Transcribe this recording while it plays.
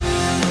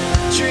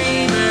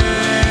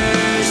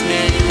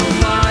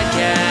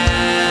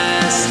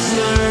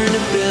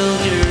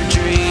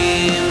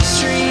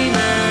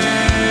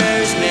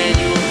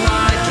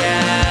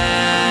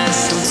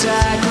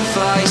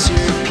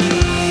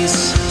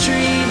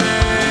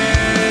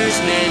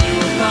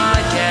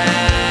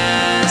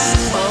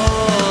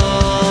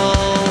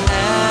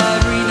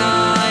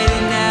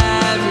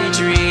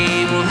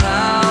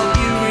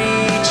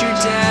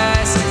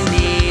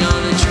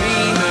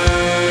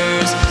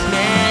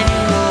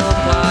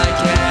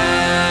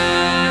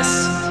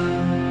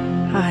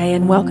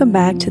Welcome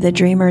back to the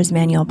Dreamer's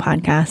Manual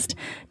podcast.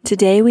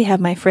 Today we have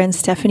my friend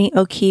Stephanie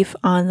O'Keefe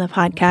on the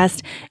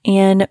podcast,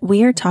 and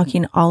we are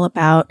talking all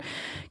about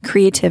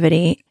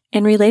creativity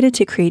and related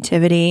to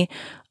creativity,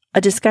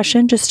 a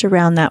discussion just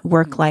around that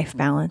work-life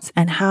balance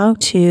and how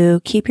to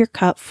keep your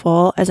cup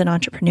full as an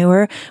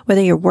entrepreneur,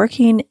 whether you're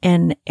working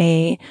in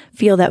a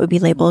field that would be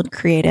labeled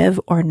creative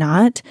or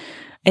not.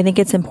 I think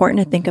it's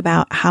important to think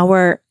about how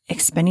we're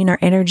expending our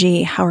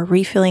energy, how we're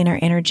refilling our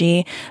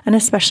energy, and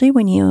especially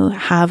when you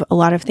have a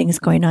lot of things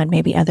going on,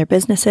 maybe other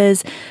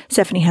businesses.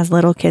 Stephanie has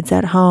little kids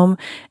at home.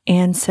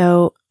 And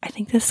so I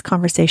think this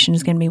conversation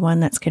is going to be one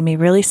that's going to be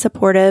really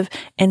supportive,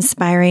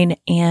 inspiring,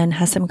 and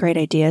has some great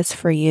ideas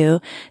for you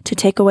to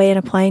take away and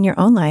apply in your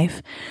own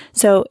life.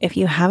 So if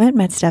you haven't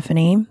met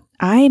Stephanie,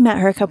 I met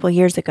her a couple of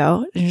years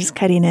ago. I'm just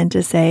cutting in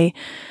to say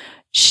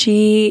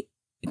she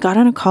got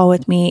on a call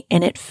with me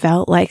and it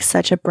felt like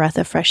such a breath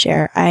of fresh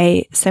air.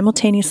 I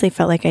simultaneously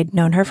felt like I'd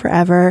known her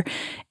forever,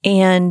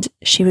 and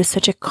she was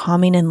such a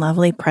calming and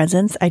lovely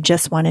presence. I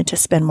just wanted to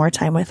spend more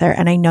time with her.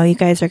 And I know you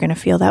guys are going to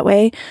feel that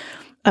way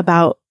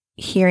about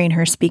hearing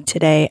her speak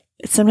today.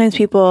 Sometimes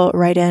people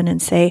write in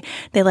and say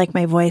they like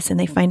my voice and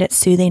they find it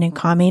soothing and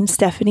calming.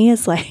 Stephanie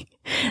is like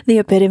the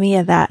epitome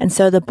of that. And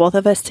so the both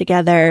of us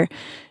together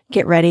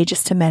get ready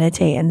just to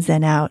meditate and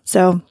zen out.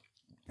 So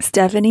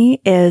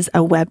Stephanie is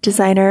a web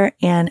designer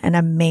and an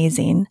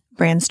amazing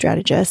brand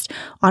strategist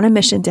on a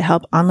mission to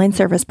help online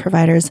service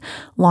providers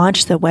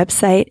launch the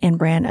website and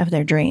brand of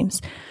their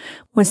dreams.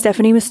 When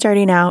Stephanie was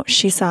starting out,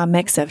 she saw a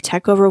mix of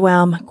tech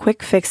overwhelm,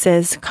 quick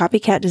fixes,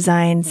 copycat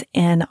designs,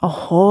 and a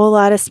whole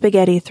lot of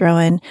spaghetti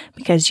thrown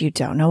because you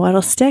don't know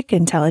what'll stick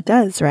until it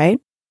does,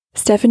 right?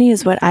 Stephanie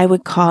is what I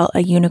would call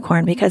a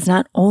unicorn because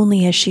not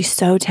only is she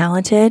so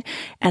talented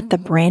at the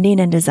branding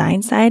and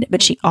design side,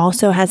 but she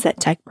also has that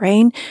tech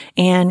brain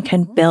and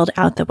can build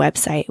out the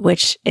website,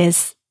 which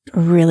is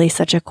really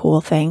such a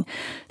cool thing.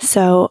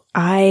 So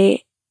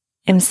I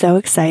am so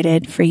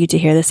excited for you to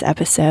hear this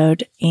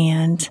episode,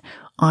 and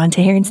on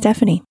to hearing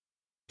Stephanie.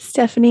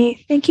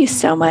 Stephanie, thank you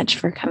so much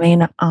for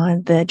coming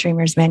on the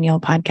Dreamer's Manual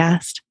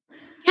podcast.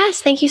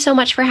 Yes, thank you so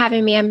much for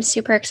having me. I'm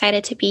super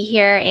excited to be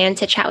here and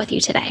to chat with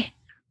you today.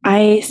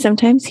 I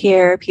sometimes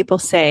hear people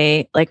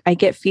say, like, I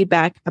get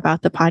feedback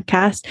about the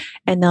podcast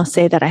and they'll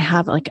say that I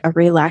have like a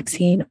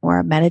relaxing or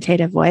a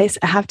meditative voice.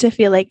 I have to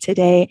feel like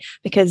today,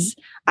 because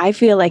I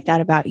feel like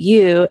that about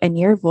you and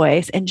your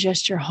voice and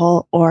just your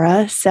whole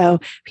aura.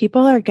 So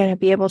people are going to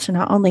be able to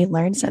not only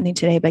learn something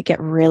today, but get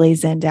really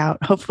zenned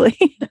out,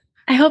 hopefully.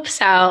 I hope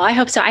so.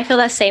 I feel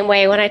that same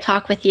way when I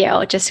talk with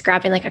you, just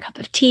grabbing like a cup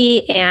of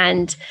tea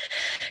and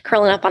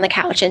curling up on the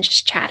couch and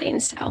just chatting.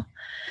 So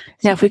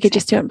now, if we could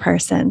just do it in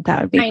person,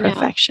 that would be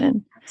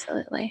perfection.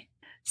 Absolutely.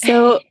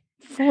 So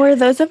for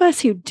those of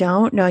us who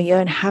don't know you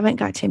and haven't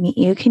got to meet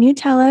you, can you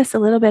tell us a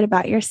little bit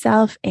about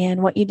yourself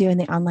and what you do in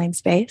the online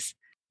space?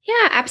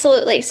 Yeah,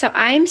 absolutely. So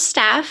I'm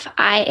Steph.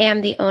 I am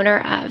the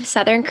owner of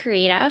Southern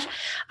Creative.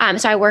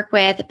 So I work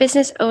with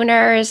business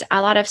owners,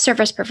 a lot of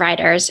service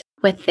providers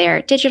with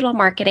their digital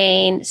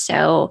marketing.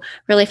 So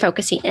really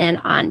focusing in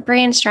on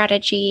brand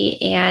strategy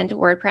and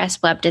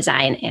WordPress web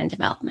design and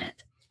development.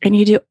 And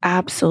you do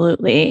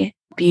absolutely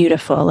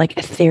beautiful, like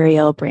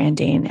ethereal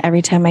branding.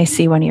 Every time I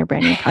see one of your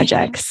branding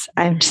projects,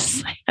 I'm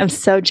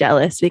so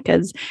jealous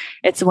because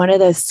it's one of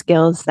those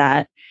skills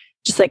that,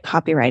 just like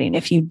copywriting,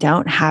 if you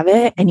don't have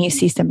it and you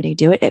see somebody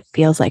do it, it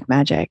feels like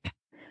magic.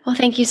 Well,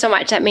 thank you so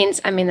much. That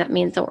means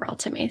the world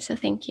to me. So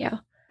thank you.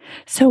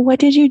 So what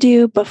did you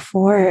do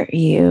before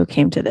you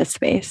came to this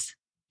space?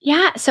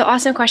 Yeah. So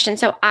awesome question.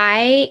 So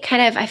I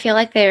feel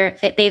like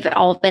they've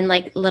all been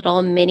like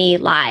little mini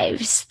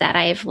lives that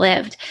I've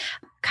lived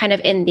kind of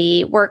in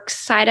the work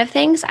side of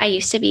things. I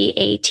used to be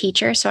a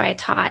teacher. So I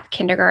taught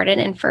kindergarten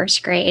and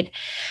first grade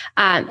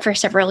for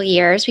several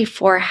years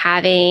before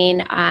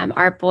having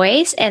our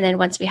boys. And then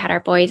once we had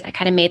our boys, I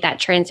kind of made that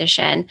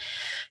transition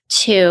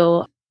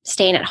to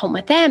staying at home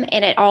with them.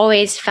 And it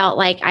always felt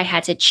like I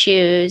had to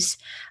choose.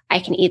 I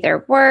can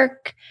either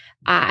work,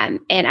 and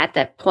at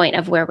the point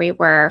of where we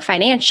were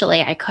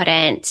financially, I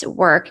couldn't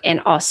work and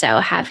also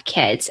have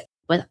kids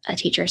with a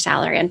teacher's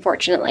salary,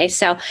 unfortunately.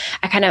 So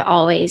I kind of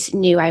always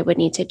knew I would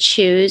need to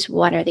choose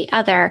one or the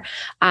other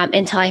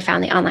until I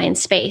found the online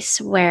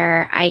space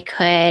where I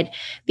could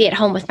be at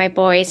home with my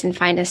boys and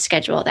find a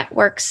schedule that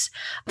works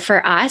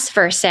for us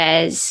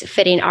versus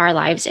fitting our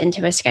lives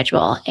into a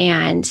schedule.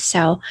 And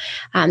so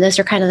those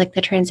are kind of like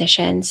the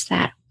transitions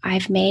that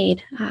I've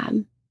made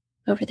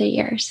over the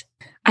years.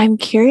 I'm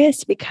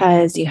curious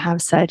because you have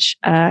such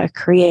a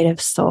creative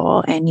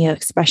soul and you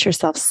express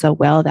yourself so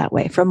well that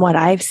way. From what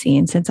I've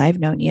seen since I've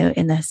known you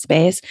in this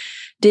space,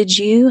 did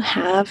you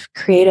have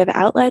creative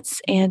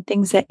outlets and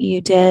things that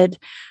you did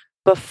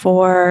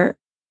before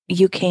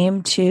you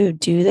came to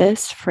do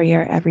this for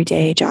your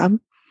everyday job?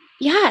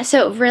 Yeah,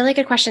 so really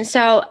good question.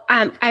 So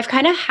I've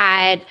kind of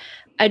had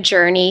a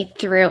journey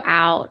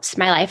throughout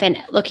my life. And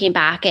looking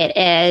back, it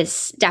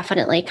is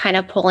definitely kind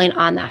of pulling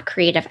on that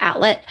creative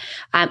outlet.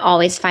 I'm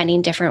always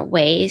finding different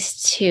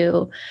ways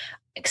to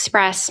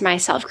express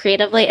myself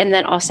creatively. And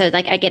then also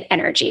like I get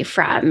energy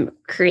from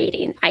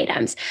creating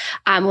items.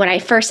 When I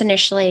first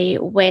initially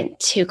went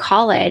to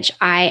college,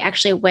 I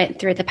actually went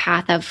through the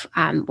path of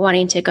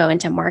wanting to go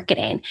into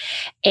marketing.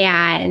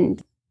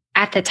 And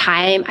at the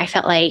time, I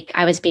felt like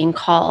I was being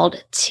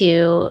called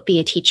to be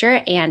a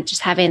teacher and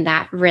just having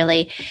that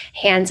really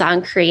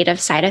hands-on creative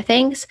side of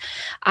things.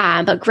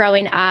 But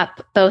growing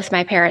up, both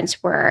my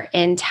parents were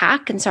in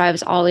tech. And so I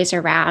was always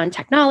around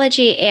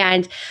technology.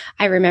 And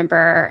I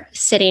remember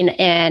sitting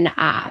in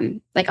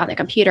like on the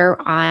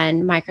computer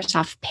on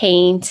Microsoft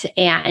Paint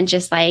and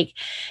just like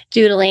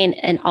doodling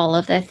and all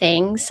of the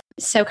things.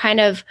 So kind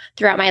of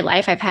throughout my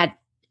life, I've had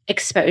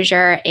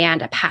exposure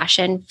and a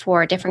passion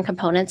for different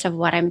components of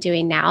what I'm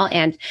doing now.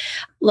 And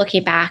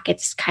looking back,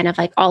 it's kind of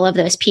like all of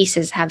those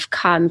pieces have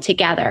come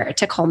together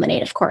to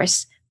culminate, of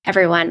course,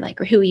 everyone like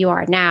who you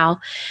are now.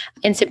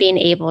 And so being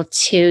able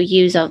to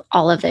use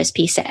all of those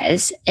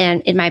pieces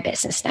in my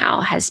business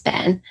now has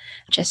been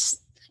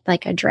just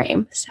like a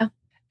dream. So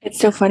it's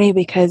so funny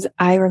because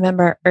I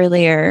remember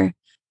earlier,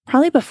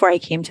 probably before I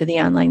came to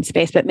the online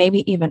space, but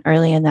maybe even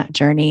early in that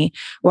journey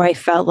where I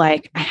felt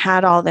like I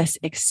had all this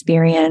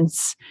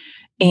experience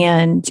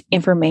and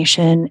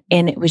information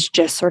and it was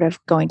just sort of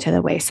going to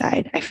the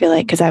wayside. I feel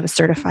like because I was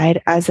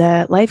certified as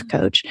a life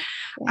coach,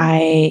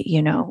 I,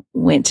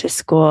 went to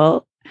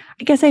school.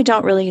 I guess I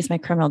don't really use my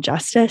criminal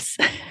justice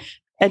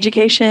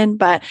education,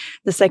 but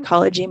the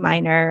psychology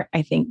minor,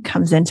 I think,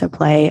 comes into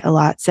play a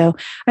lot. So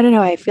I don't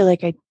know. I feel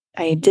like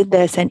I did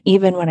this. And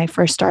even when I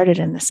first started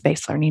in the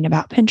space, learning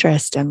about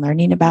Pinterest and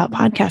learning about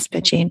podcast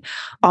pitching,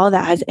 all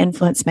that has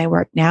influenced my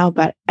work now.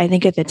 But I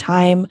think at the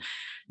time,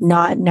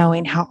 not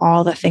knowing how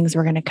all the things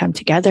were going to come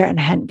together and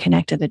I hadn't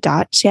connected the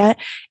dots yet,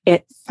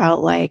 it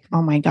felt like,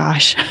 oh my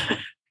gosh,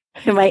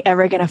 am I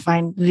ever going to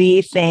find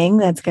the thing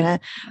that's going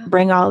to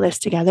bring all this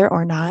together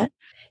or not?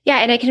 Yeah.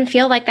 And I can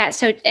feel like that.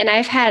 So, and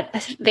I've had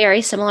a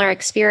very similar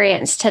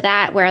experience to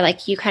that where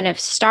like you kind of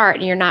start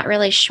and you're not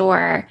really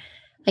sure,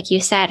 like you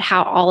said,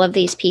 how all of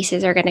these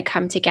pieces are going to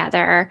come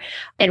together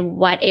and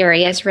what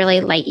areas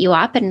really light you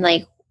up. And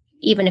like,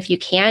 even if you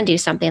can do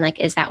something, like,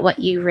 is that what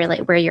you really,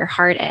 where your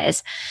heart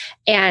is?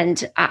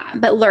 And,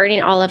 but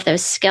learning all of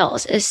those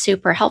skills is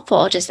super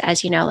helpful. Just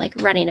as, like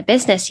running a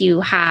business,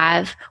 you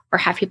have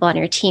people on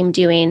your team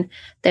doing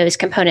those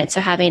components. So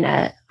having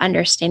a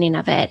understanding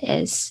of it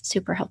is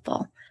super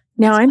helpful.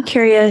 Now I'm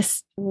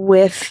curious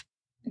with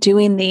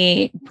doing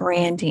the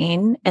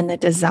branding and the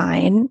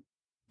design,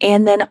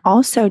 and then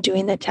also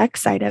doing the tech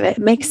side of it.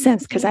 It makes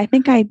sense because I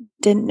think I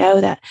didn't know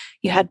that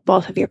you had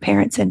both of your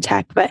parents in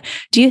tech. But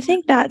do you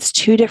think that's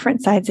two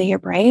different sides of your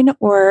brain?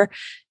 Or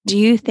do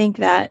you think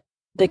that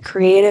the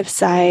creative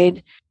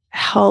side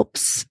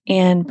helps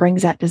and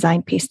brings that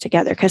design piece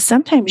together? Because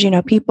sometimes,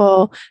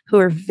 people who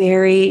are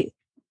very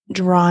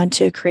drawn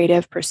to a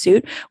creative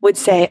pursuit would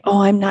say,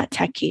 oh, I'm not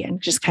techie,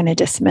 and just kind of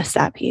dismiss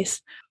that piece.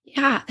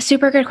 Yeah,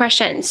 super good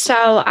question.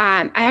 So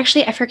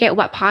I forget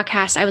what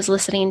podcast I was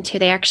listening to.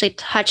 They actually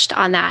touched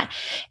on that.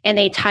 And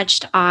they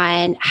touched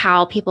on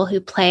how people who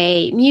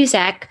play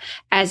music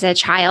as a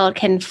child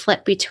can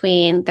flip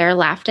between their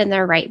left and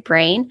their right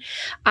brain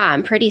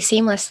pretty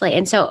seamlessly.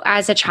 And so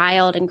as a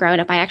child and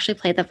growing up, I actually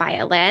played the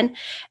violin.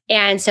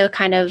 And so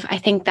I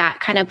think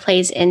that kind of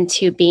plays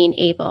into being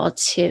able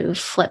to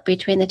flip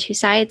between the two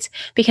sides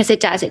because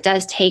it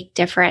does take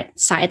different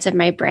sides of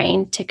my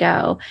brain to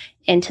go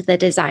into the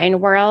design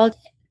world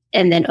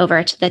and then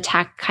over to the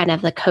tech, kind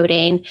of the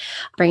coding,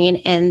 bringing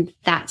in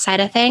that side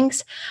of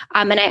things.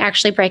 And I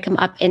actually break them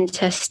up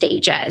into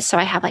stages. So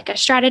I have like a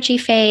strategy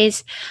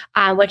phase,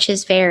 which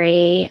is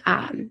very,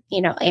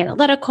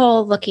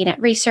 analytical, looking at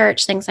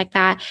research, things like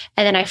that.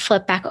 And then I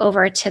flip back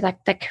over to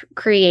like the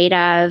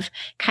creative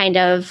kind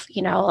of,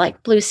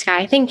 like blue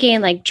sky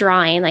thinking, like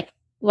drawing, like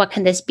what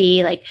can this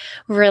be, like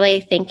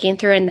really thinking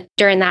through. And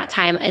during that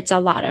time, it's a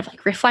lot of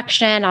like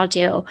reflection. I'll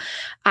do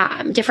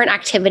different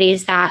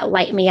activities that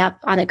light me up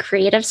on the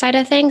creative side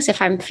of things. If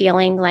I'm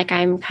feeling like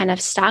I'm kind of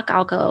stuck,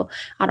 I'll go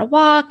on a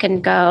walk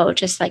and go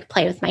just like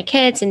play with my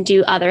kids and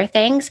do other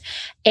things.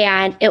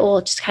 And it will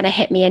just kind of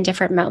hit me in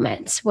different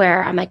moments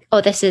where I'm like,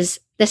 oh, this is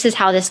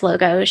how this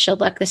logo should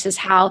look. This is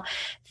how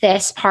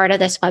this part of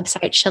this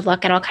website should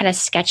look. And I'll kind of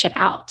sketch it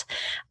out.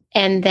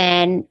 And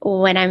then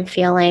when I'm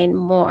feeling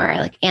more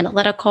like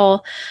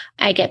analytical,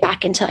 I get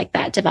back into like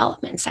that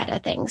development side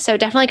of things. So it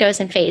definitely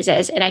goes in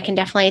phases. And I can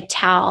definitely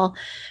tell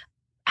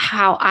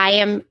how I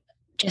am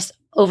just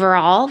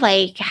overall,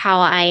 like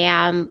how I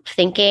am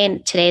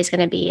thinking today is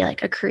going to be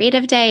like a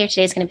creative day or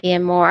today's going to be a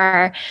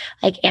more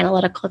like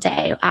analytical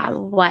day,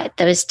 what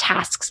those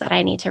tasks that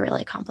I need to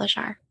really accomplish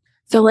are.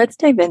 So let's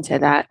dive into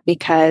that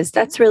because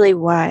that's really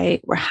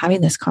why we're having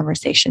this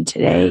conversation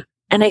today.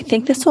 And I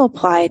think this will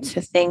apply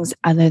to things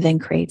other than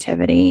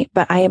creativity,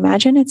 but I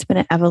imagine it's been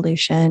an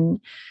evolution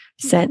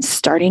since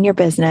starting your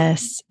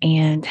business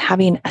and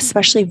having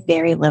especially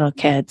very little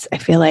kids. I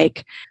feel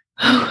like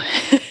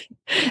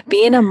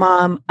being a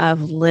mom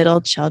of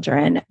little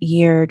children,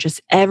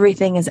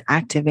 everything is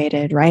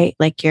activated, right?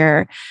 Like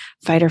your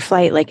fight or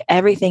flight, like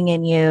everything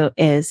in you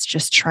is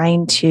just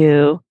trying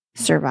to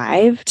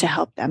survive to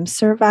help them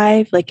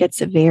survive. Like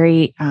it's a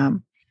very,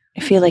 I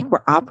feel like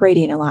we're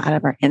operating a lot out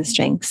of our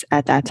instincts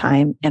at that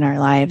time in our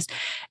lives.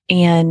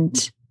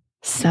 And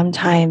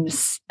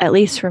sometimes, at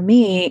least for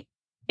me,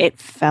 it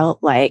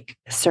felt like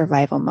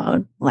survival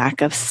mode,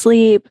 lack of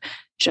sleep,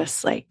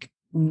 just like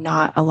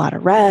not a lot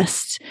of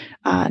rest,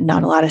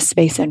 not a lot of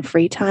space and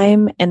free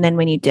time. And then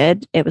when you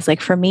did, it was like,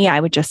 for me,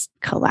 I would just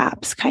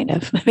collapse kind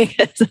of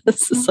because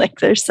it's just like,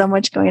 there's so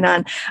much going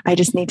on. I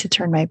just need to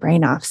turn my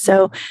brain off.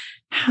 So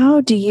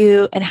how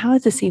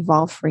has this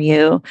evolved for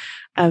you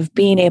of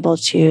being able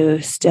to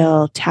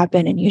still tap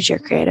in and use your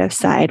creative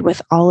side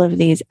with all of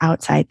these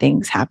outside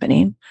things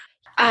happening?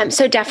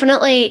 So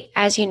definitely,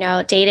 as you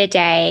know, day to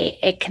day,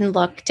 it can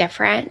look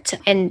different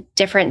and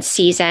different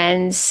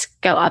seasons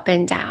go up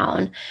and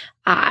down.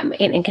 And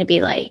it can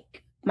be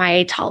like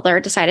my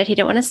toddler decided he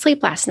didn't want to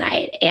sleep last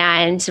night.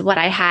 And what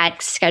I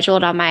had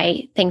scheduled on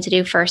my thing to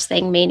do first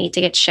thing may need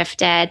to get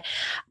shifted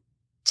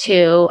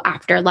to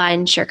after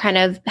lunch, or kind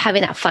of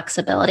having that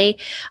flexibility.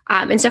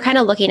 And so kind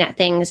of looking at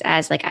things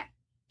as like,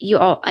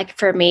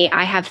 for me,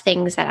 I have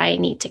things that I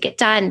need to get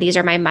done. These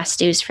are my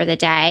must-dos for the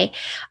day,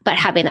 but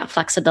having that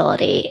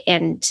flexibility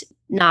and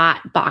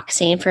not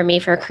boxing for me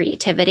for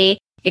creativity,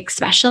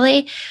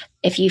 especially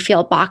if you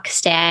feel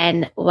boxed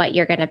in, what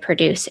you're going to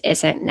produce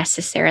isn't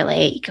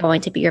necessarily going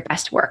to be your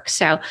best work.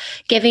 So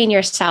giving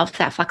yourself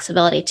that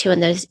flexibility too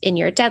in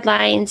your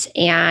deadlines,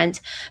 and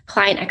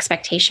applying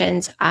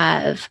expectations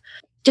of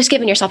just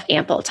giving yourself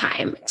ample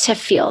time to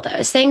feel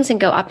those things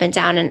and go up and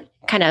down, and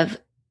kind of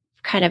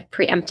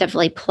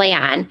preemptively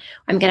plan.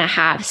 I'm going to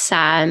have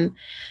some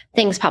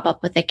things pop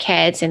up with the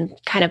kids, and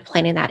kind of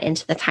planning that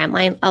into the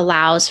timeline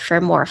allows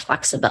for more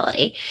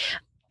flexibility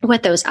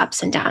with those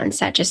ups and downs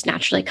that just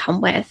naturally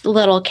come with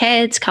little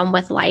kids, come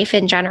with life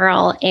in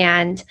general.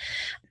 And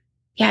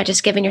yeah,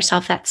 just giving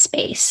yourself that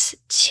space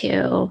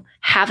to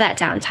have that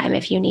downtime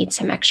if you need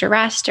some extra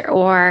rest.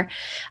 Or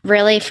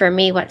really for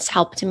me, what's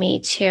helped me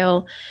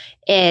too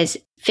is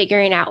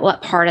figuring out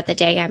what part of the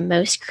day I'm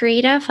most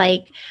creative.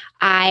 Like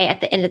at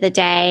the end of the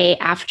day,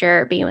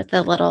 after being with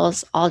the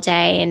littles all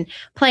day and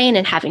playing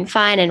and having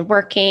fun and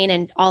working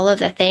and all of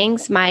the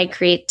things, my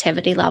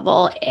creativity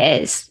level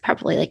is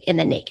probably like in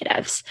the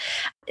negatives.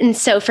 And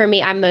so for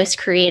me, I'm most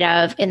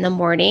creative in the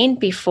morning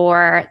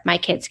before my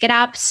kids get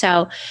up.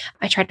 So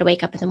I try to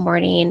wake up in the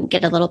morning,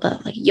 get a little bit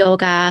of like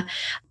yoga,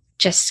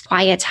 just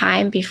quiet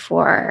time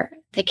before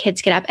the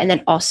kids get up. And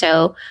then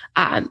also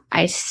I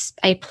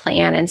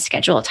plan and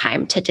schedule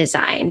time to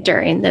design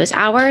during those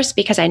hours,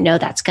 because I know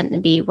that's going to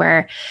be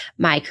where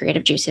my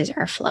creative juices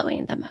are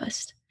flowing the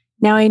most.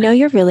 Now, I know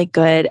you're really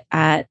good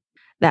at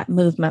that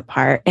movement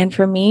part. And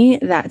for me,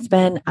 that's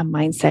been a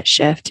mindset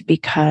shift,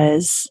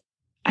 because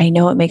I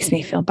know it makes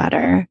me feel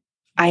better.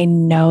 I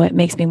know it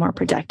makes me more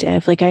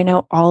productive. Like I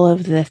know all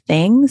of the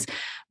things,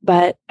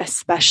 but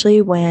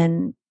especially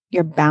when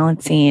you're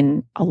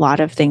balancing a lot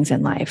of things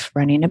in life,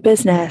 running a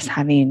business,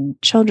 having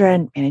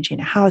children,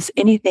 managing a house,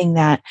 anything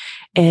that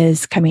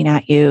is coming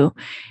at you,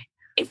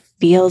 it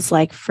feels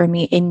like for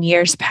me in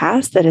years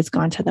past that it's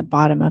gone to the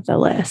bottom of the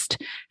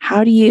list.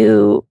 How do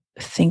you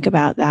think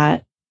about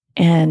that?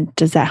 And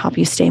does that help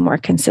you stay more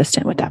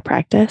consistent with that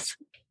practice?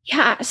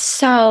 Yeah.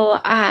 So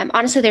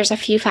honestly, there's a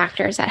few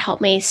factors that help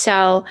me.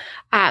 So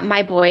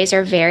my boys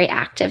are very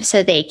active,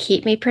 so they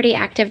keep me pretty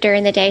active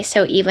during the day.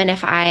 So even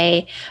if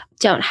I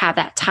don't have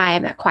that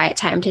quiet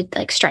time to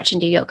like stretch and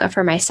do yoga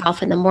for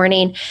myself in the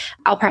morning,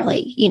 I'll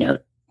probably,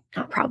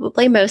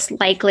 most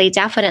likely,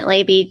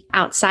 definitely be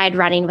outside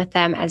running with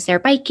them as they're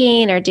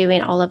biking or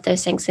doing all of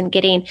those things and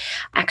getting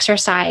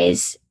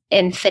exercise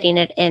and fitting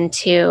it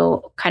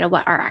into kind of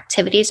what our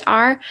activities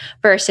are,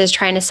 versus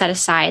trying to set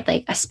aside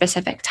like a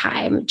specific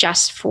time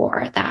just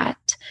for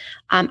that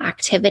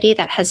activity.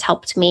 That has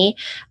helped me.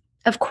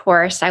 Of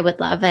course, I would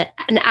love it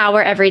an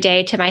hour every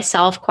day to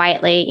myself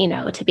quietly,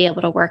 to be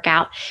able to work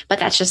out, but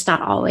that's just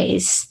not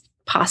always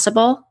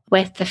possible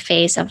with the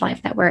phase of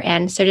life that we're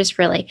in. So just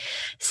really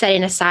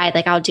setting aside,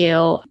 like I'll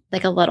do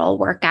like a little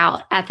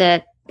workout at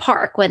the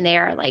park when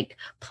they're like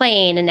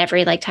playing, and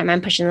every like time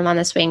I'm pushing them on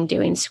the swing,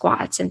 doing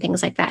squats and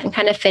things like that, and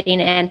kind of fitting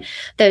in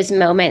those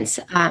moments,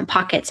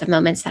 pockets of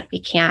moments that we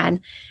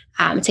can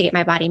to get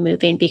my body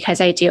moving,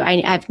 because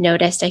I've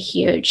noticed a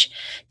huge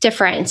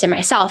difference in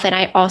myself. And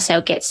I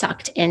also get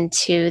sucked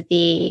into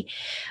the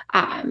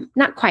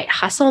not quite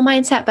hustle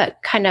mindset, but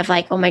kind of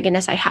like, oh my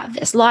goodness, I have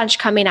this launch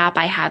coming up,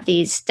 I have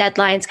these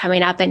deadlines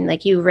coming up, and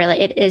like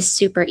it is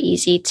super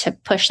easy to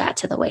push that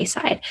to the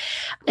wayside.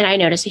 And I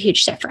notice a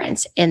huge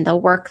difference in the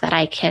work that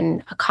I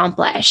can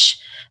accomplish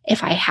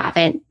if I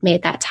haven't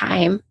made that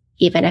time,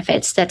 even if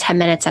it's the 10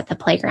 minutes at the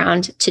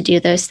playground to do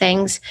those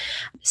things.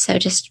 So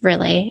just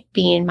really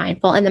being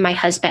mindful. And then my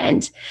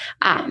husband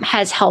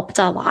has helped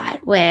a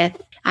lot with,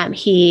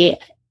 he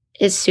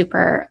is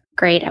super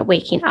great at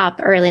waking up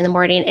early in the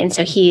morning. And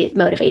so he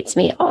motivates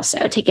me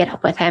also to get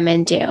up with him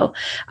and do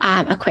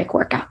a quick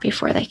workout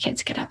before the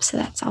kids get up. So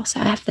that's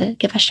also, I have to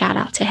give a shout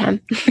out to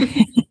him.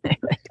 I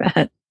like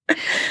that.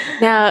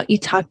 Now, you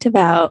talked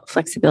about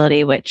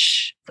flexibility,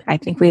 which I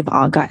think we've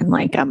all gotten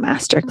like a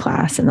master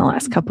class in the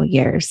last couple of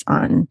years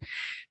on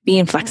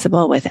being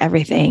flexible with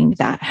everything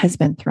that has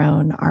been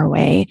thrown our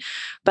way.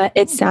 But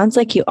it sounds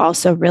like you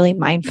also really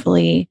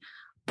mindfully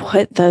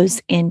put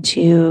those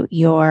into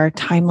your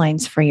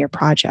timelines for your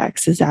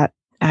projects. Is that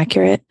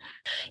accurate?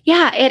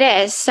 Yeah, it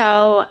is.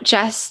 So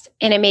just,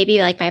 and it may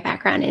be like my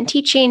background in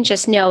teaching,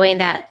 just knowing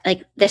that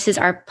like this is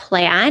our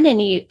plan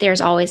and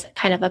there's always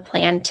kind of a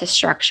plan to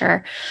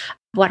structure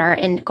what our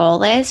end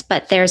goal is,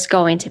 but there's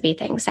going to be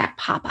things that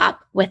pop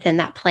up within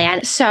that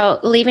plan. So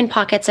leaving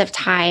pockets of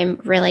time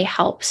really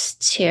helps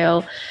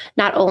to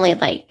not only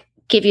like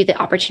give you the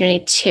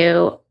opportunity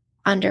to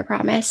under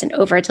promise and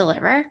over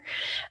deliver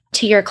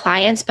to your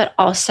clients, but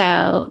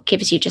also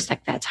gives you just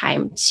like that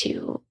time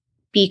to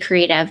be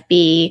creative,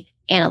 be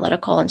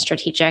analytical and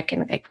strategic,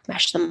 and like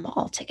mesh them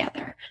all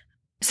together.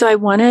 So I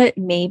want to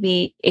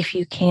maybe, if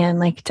you can,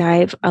 like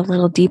dive a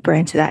little deeper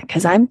into that,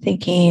 because I'm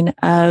thinking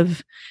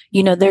of,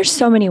 there's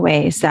so many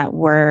ways that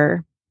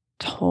we're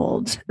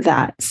told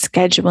that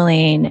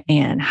scheduling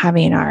and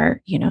having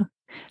our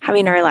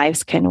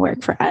lives can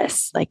work for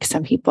us. Like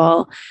some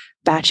people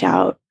batch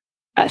out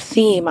a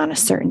theme on a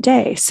certain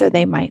day. So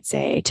they might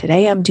say,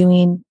 today I'm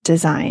doing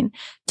design,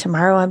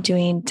 tomorrow I'm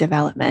doing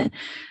development.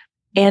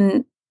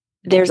 And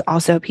there's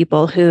also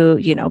people who,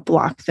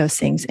 block those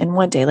things in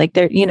one day. Like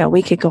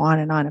we could go on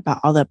and on about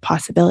all the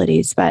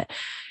possibilities, but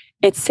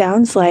it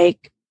sounds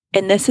like,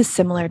 and this is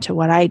similar to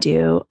what I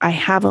do, I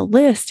have a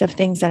list of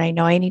things that I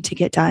know I need to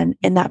get done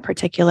in that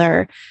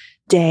particular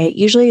day,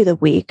 usually the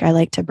week. I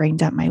like to bring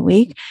down my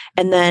week.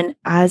 And then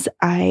as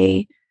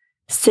I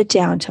sit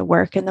down to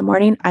work in the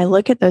morning, I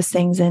look at those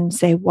things and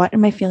say, what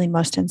am I feeling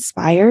most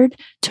inspired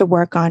to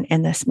work on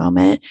in this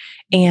moment?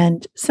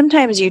 And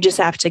sometimes you just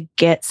have to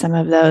get some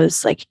of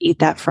those, like eat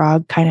that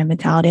frog kind of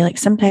mentality. Like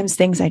sometimes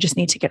things I just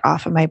need to get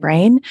off of my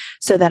brain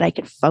so that I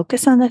can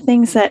focus on the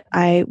things that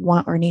I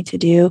want or need to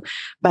do.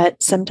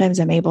 But sometimes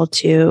I'm able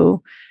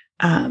to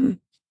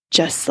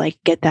just like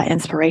get that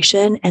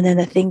inspiration, and then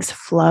the things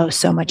flow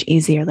so much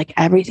easier. Like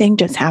everything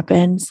just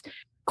happens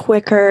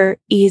quicker,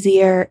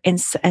 easier, and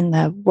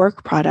the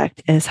work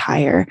product is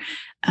higher.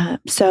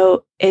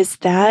 So is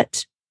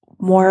that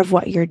more of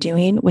what you're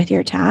doing with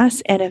your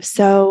tasks? And if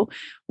so,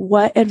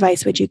 what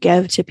advice would you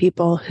give to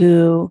people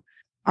who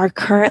are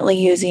currently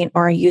using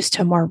or are used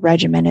to a more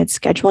regimented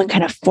schedule and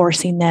kind of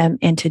forcing them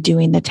into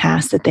doing the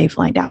tasks that they've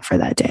lined out for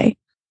that day?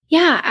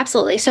 Yeah,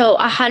 absolutely. So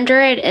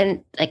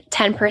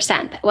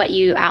 110%, what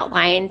you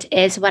outlined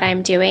is what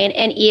I'm doing.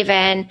 And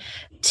even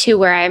to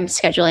where I'm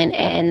scheduling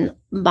in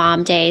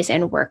mom days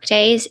and work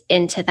days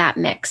into that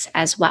mix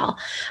as well.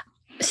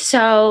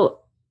 So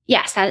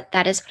yes,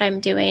 that is what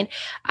I'm doing.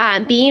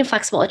 Being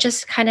flexible,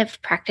 just kind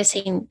of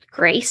practicing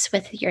grace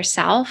with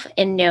yourself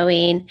and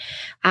knowing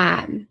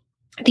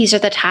these are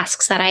the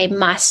tasks that I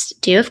must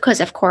do.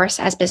 Because of course,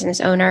 as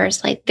business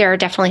owners, like there are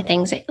definitely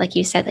things that, like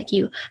you said, like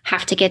you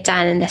have to get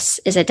done. And this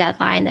is a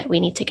deadline that we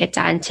need to get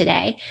done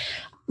today,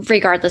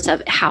 regardless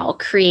of how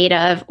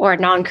creative or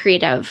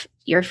non-creative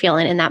you're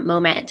feeling in that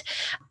moment.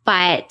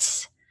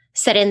 But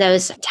setting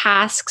those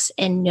tasks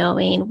and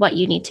knowing what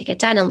you need to get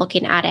done and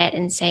looking at it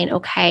and saying,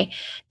 okay,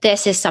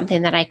 this is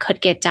something that I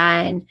could get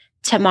done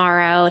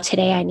tomorrow.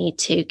 Today I need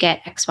to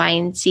get X, Y,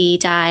 and Z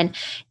done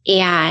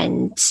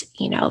and,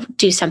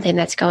 do something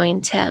that's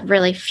going to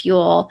really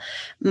fuel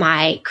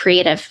my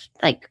creative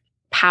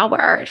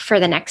power for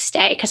the next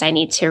day, because I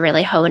need to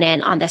really hone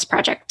in on this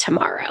project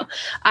tomorrow.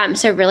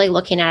 So really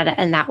looking at it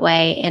in that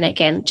way. And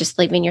again, just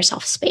leaving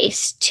yourself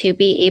space to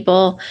be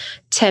able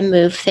to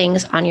move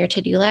things on your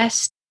to-do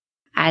list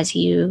as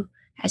you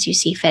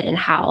see fit, and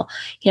how,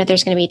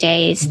 there's going to be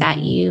days that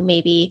you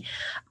maybe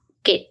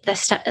get the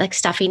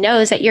stuffy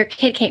nose that your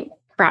kid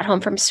brought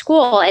home from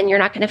school, and you're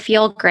not going to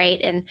feel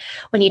great. And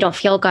when you don't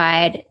feel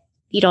good,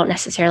 you don't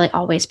necessarily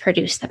always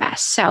produce the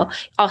best. So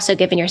also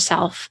giving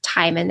yourself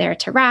time in there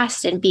to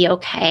rest and be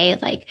okay.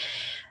 Like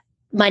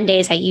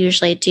Mondays, I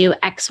usually do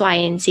X, Y,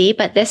 and Z,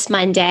 but this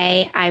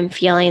Monday I'm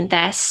feeling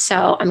this.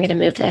 So I'm going to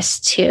move this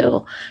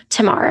to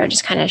tomorrow.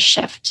 Just kind of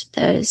shift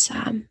those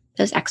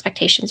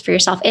expectations for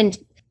yourself and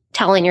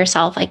telling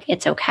yourself like,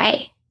 it's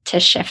okay to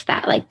shift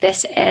that. Like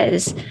this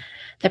is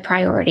the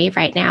priority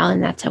right now,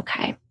 and that's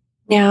okay.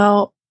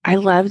 Now, I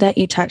love that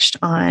you touched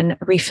on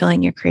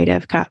refilling your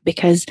creative cup,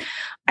 because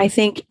I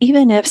think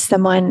even if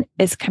someone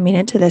is coming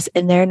into this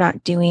and they're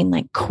not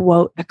doing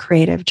quote, a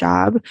creative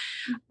job,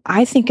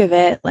 I think of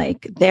it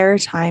like there are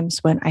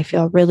times when I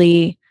feel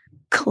really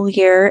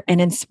clear and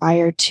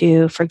inspired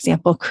to, for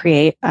example,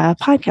 create a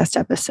podcast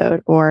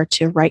episode or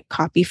to write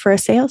copy for a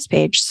sales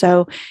page.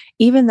 So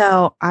even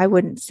though I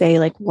wouldn't say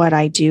what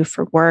I do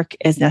for work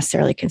is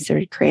necessarily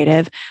considered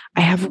creative,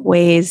 I have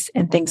ways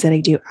and things that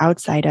I do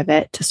outside of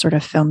it to sort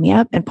of fill me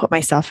up and put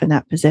myself in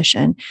that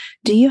position.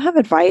 Do you have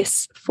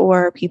advice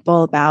for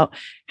people about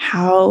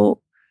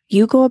how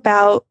you go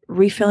about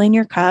refilling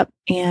your cup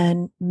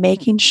and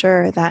making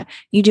sure that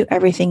you do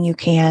everything you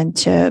can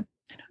to,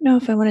 know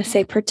if I want to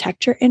say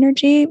protect your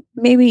energy?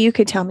 Maybe you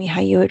could tell me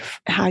how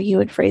you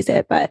would phrase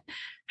it, but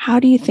how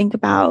do you think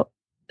about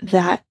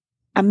that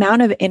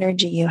amount of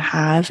energy you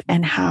have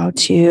and how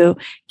to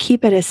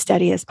keep it as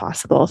steady as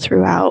possible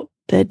throughout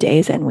the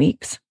days and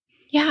weeks?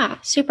 Yeah,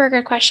 super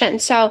good question.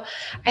 So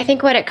I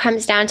think what it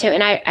comes down to,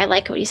 and I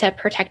like what you said,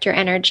 protect your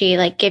energy,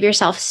 like give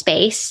yourself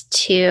space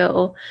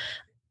to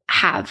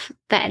have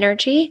the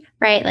energy,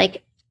 right?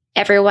 Like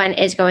everyone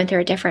is going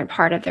through a different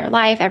part of their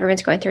life.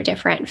 Everyone's going through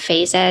different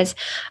phases,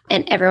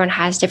 and everyone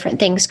has different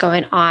things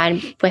going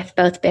on with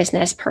both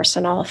business,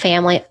 personal,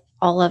 family,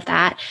 all of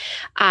that.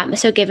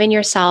 So giving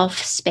yourself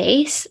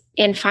space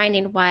and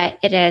finding what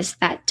it is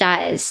that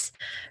does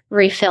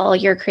refill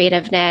your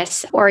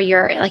creativeness or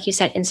your, like you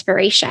said,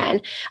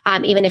 inspiration,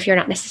 even if you're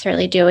not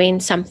necessarily doing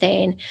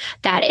something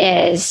that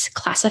is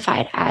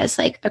classified as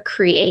like a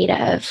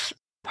creative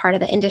part of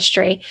the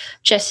industry,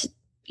 just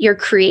you're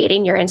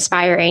creating, you're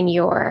inspiring,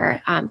 you're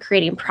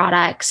creating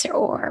products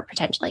or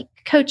potentially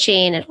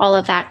coaching, and all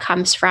of that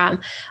comes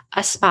from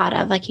a spot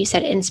of, like you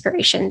said,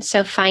 inspiration.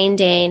 So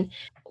finding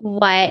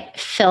what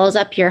fills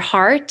up your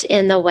heart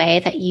in the way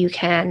that you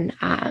can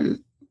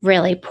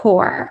really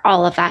pour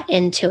all of that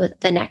into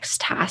the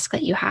next task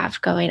that you have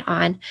going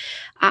on.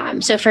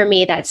 So for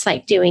me, that's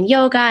like doing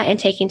yoga and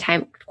taking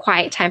time,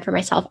 quiet time for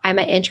myself. I'm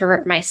an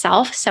introvert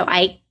myself, so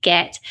I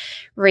get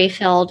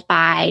refilled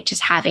by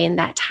just having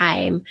that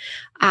time,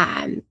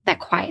 that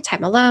quiet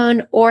time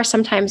alone, or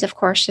sometimes, of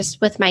course, just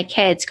with my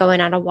kids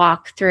going on a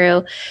walk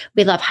through.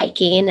 We love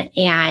hiking,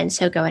 and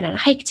so going on a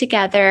hike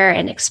together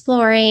and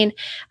exploring,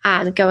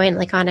 going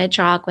like on a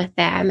jog with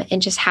them,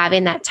 and just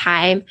having that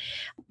time.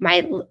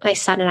 My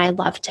son and I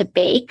love to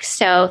bake,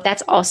 so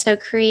that's also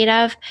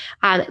creative,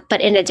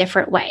 but in a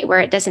different way where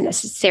it doesn't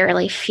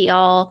necessarily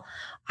feel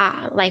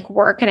like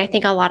work. And I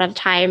think a lot of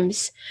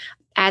times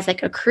as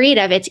like a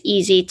creative, it's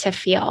easy to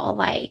feel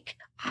like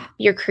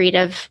your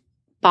creative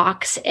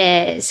box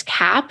is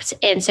capped.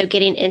 And so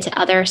getting into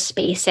other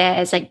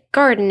spaces like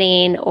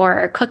gardening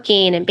or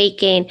cooking and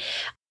baking,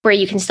 where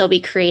you can still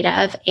be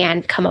creative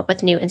and come up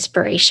with new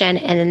inspiration.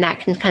 And then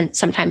that can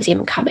sometimes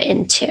even come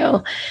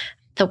into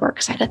the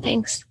work side of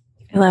things.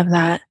 I love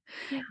that.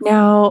 Yeah.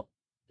 Now,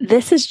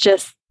 this is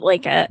just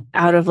like a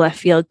out of left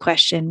field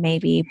question,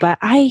 maybe, but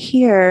I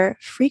hear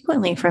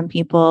frequently from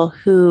people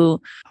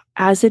who,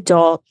 as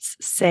adults,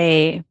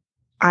 say,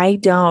 I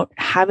don't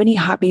have any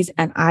hobbies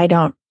and I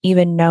don't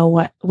even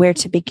know where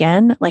to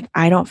begin. Like,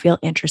 I don't feel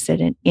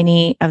interested in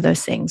any of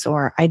those things,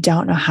 or I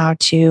don't know how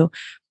to,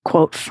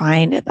 quote,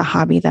 find the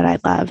hobby that I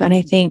love. And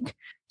I think,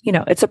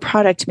 it's a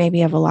product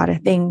maybe of a lot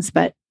of things,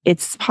 but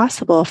it's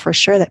possible for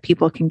sure that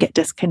people can get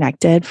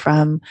disconnected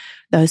from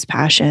those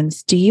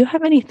passions. Do you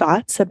have any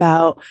thoughts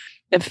about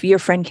if your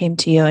friend came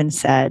to you and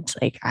said,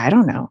 like, I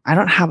don't know, I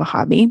don't have a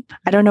hobby.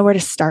 I don't know where to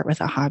start with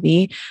a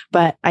hobby,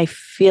 but I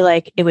feel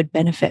like it would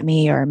benefit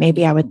me, or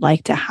maybe I would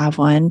like to have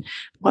one.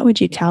 What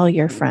would you tell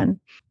your friend?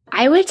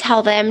 I would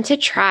tell them to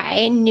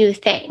try new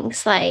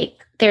things. Like,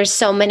 there's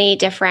so many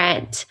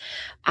different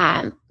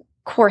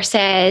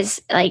courses,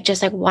 like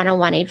just like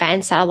one-on-one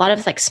events that a lot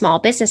of like small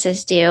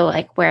businesses do,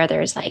 like where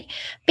there's like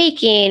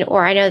baking,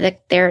 or I know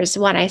that there's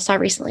one I saw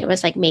recently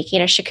was like making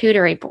a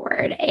charcuterie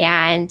board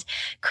and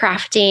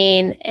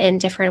crafting in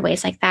different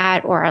ways like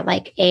that, or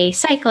like a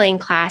cycling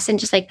class, and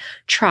just like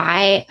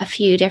try a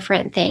few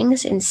different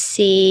things and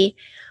see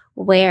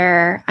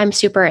where I'm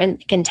super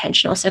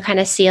intentional. So kind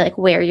of see like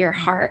where your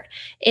heart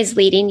is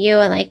leading you,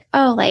 and like,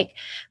 oh, like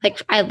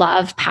I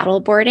love paddle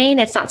boarding.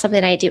 It's not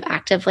something I do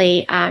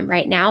actively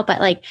right now, but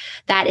like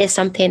that is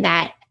something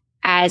that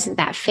as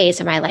that phase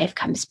of my life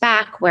comes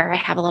back where I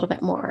have a little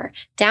bit more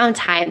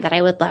downtime, that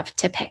I would love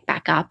to pick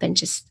back up and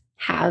just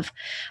have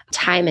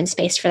time and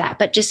space for that.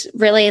 But just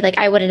really, like,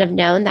 I wouldn't have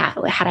known that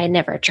had I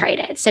never tried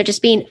it. So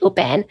just being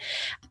open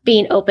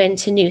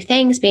to new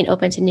things, being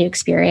open to new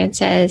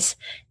experiences,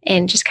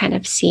 and just kind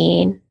of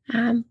seeing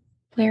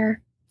where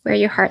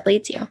your heart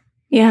leads you.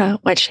 Yeah,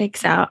 what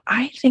shakes out.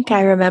 I think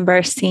I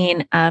remember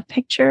seeing a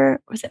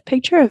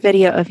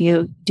video of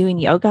you doing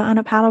yoga on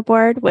a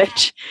paddleboard,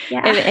 which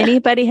if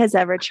anybody has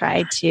ever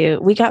tried to,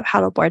 we got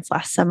paddle boards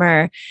last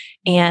summer,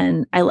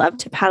 and I love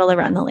to paddle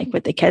around the lake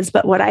with the kids.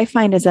 But what I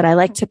find is that I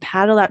like to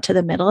paddle out to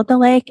the middle of the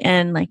lake,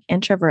 and like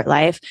introvert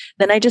life,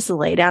 then I just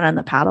lay down on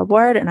the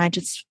paddleboard and I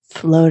just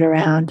float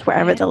around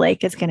wherever the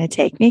lake is going to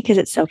take me, because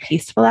it's so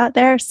peaceful out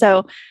there.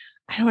 So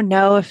I don't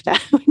know if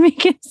that would be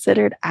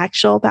considered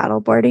actual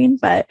paddleboarding,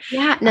 but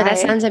that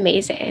sounds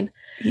amazing.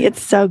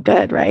 It's so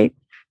good, right?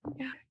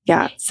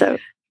 Yeah. So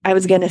I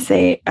was going to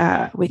say,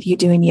 with you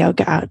doing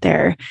yoga out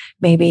there,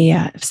 maybe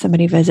if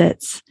somebody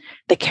visits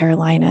the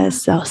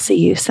Carolinas, they'll see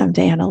you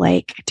someday on a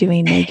lake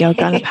doing the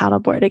yoga on a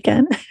paddleboard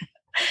again.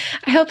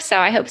 I hope so.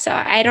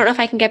 I don't know if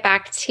I can get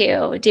back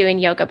to doing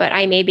yoga, but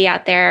I may be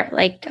out there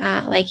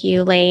like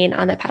you, laying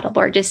on the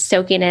paddleboard, just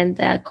soaking in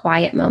the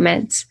quiet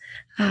moments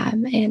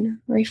and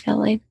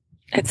refilling.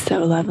 It's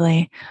so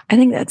lovely. I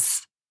think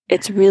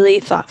it's really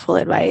thoughtful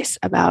advice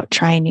about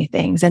trying new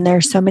things. And there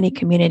are so many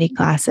community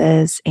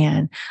classes.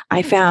 And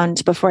I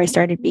found before I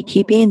started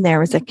beekeeping, there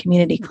was a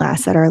community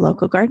class at our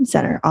local garden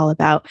center all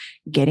about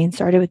getting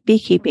started with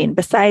beekeeping.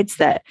 Besides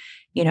that,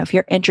 if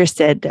you're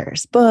interested,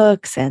 there's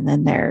books, and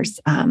then there's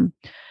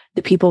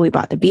the people we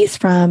bought the bees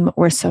from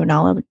were so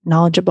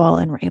knowledgeable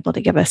and were able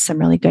to give us some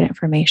really good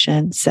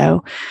information.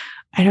 So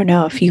I don't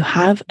know if you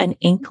have an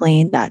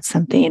inkling that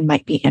something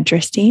might be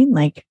interesting,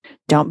 like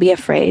don't be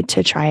afraid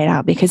to try it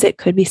out because it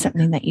could be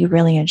something that you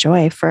really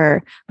enjoy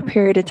for a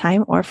period of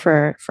time or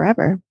for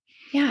forever.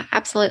 Yeah,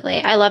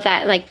 absolutely. I love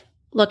that. Like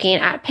looking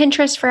at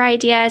Pinterest for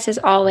ideas is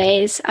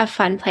always a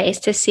fun place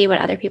to see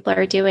what other people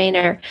are doing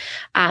or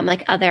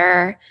like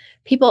other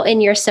people in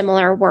your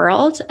similar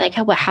world, like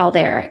how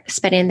they're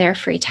spending their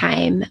free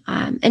time,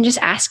 and just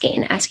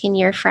asking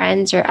your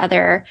friends or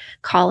other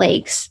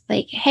colleagues,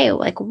 like, hey,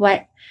 like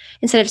what,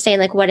 instead of saying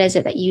like, what is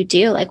it that you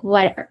do? Like,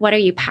 what are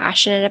you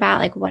passionate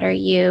about? Like,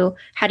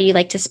 how do you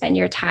like to spend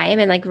your time?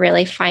 And like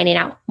really finding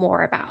out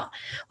more about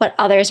what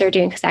others are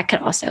doing, because that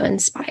could also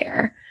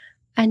inspire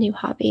a new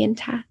hobby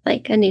and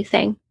like a new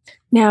thing.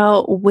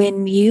 Now,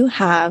 when you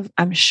have,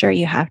 I'm sure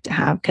you have to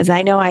have, because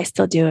I know I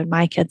still do, and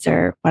my kids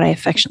are what I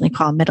affectionately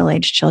call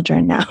middle-aged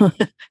children now,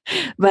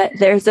 but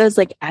there's those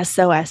like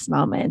SOS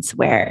moments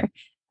where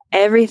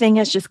everything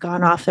has just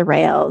gone off the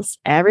rails.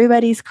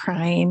 Everybody's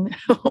crying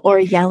or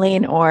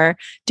yelling or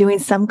doing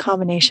some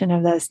combination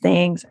of those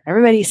things.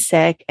 Everybody's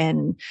sick.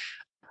 And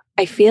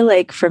I feel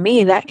like for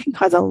me, that can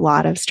cause a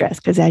lot of stress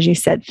because, as you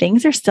said,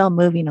 things are still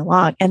moving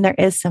along and there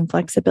is some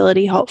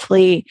flexibility.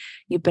 Hopefully,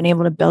 you've been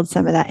able to build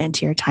some of that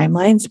into your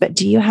timelines. But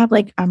do you have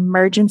like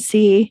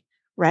emergency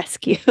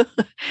rescue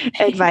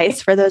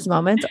advice for those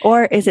moments?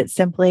 Or is it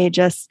simply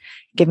just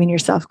giving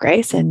yourself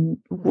grace and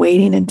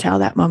waiting until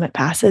that moment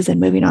passes and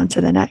moving on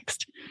to the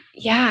next?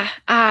 Yeah.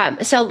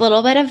 So a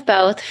little bit of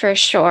both for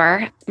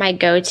sure. My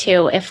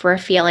go-to, if we're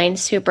feeling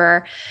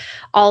super,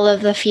 all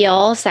of the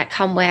feels that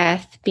come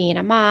with being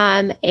a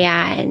mom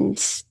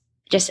and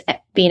just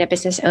being a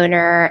business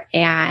owner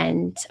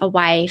and a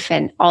wife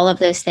and all of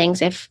those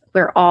things, if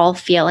we're all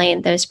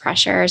feeling those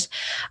pressures,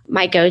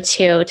 my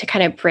go-to to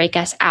kind of break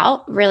us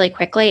out really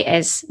quickly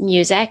is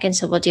music. And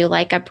so we'll do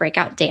like a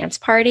breakout dance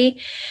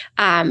party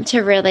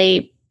to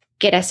really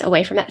get us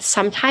away from that.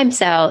 Sometimes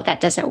though,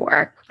 that doesn't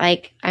work.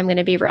 Like, I'm going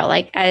to be real,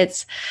 like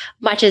as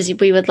much as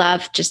we would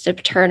love just to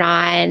turn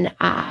on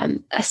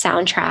a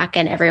soundtrack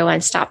and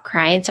everyone stop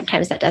crying,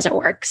 sometimes that doesn't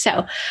work.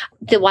 So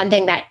the one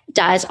thing that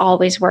does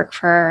always work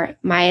for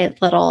my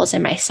littles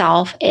and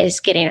myself is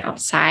getting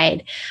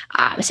outside.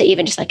 So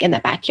even just like in the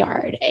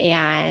backyard,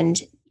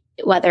 and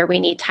whether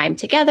we need time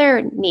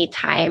together, need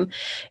time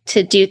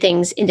to do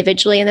things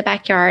individually in the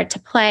backyard, to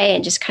play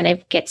and just kind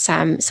of get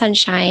some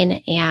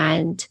sunshine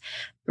and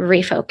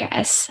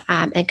refocus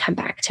and come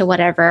back to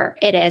whatever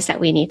it is that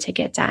we need to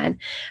get done.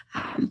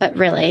 But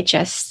really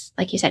just,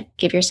 like you said,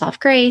 give yourself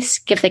grace,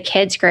 give the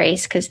kids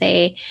grace, because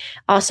they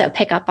also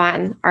pick up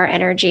on our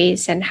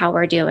energies and how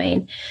we're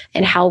doing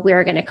and how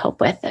we're going to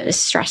cope with those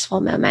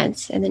stressful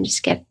moments. And then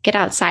just get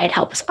outside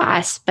helps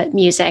us. But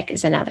music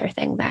is another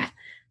thing that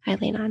I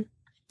lean on.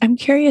 I'm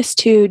curious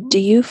too, do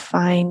you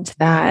find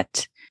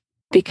that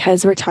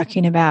because we're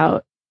talking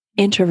about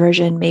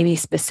introversion, maybe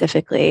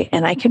specifically,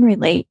 and I can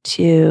relate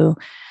to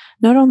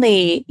not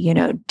only,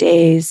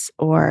 days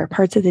or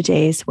parts of the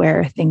days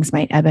where things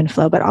might ebb and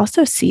flow, but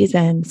also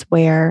seasons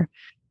where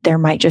there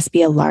might just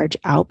be a large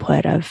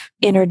output of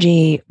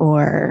energy,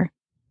 or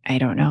I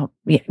don't know,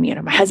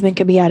 my husband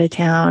could be out of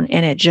town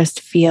and it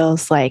just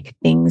feels like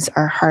things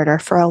are harder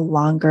for a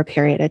longer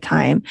period of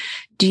time.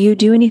 Do you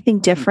do anything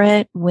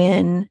different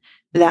when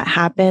that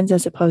happens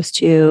as opposed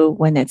to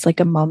when it's like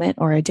a moment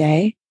or a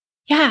day?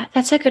 Yeah,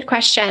 that's a good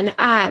question.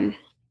 And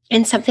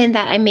something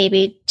that I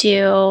maybe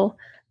do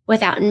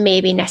without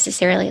maybe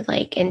necessarily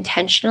like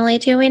intentionally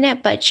doing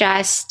it, but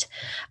just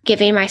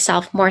giving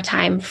myself more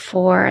time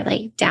for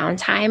like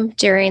downtime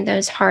during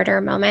those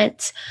harder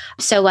moments.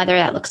 So whether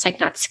that looks like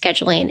not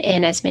scheduling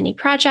in as many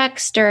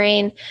projects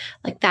during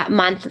like that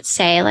month, let's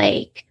say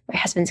like my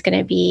husband's going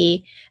to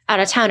be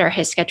out of town or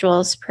his schedule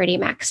is pretty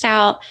maxed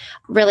out,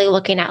 really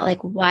looking at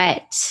like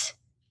what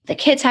the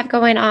kids have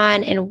going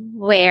on and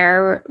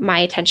where my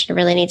attention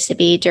really needs to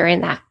be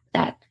during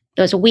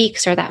those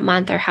weeks or that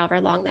month or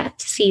however long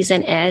that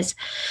season is,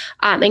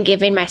 and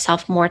giving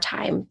myself more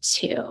time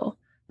to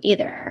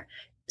either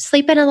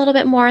sleep in a little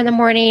bit more in the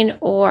morning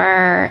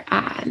or,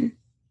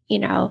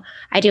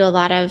 I do a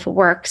lot of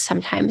work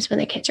sometimes when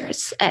the kids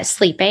are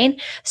sleeping.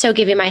 So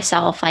giving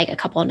myself like a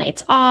couple of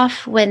nights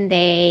off when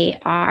they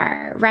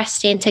are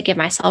resting to give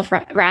myself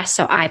rest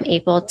so I'm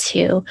able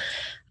to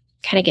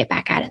kind of get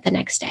back at it the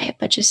next day.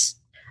 But just,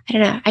 I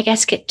don't know, I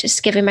guess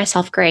just giving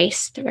myself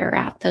grace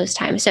throughout those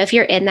times. So if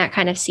you're in that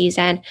kind of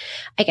season,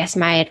 I guess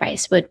my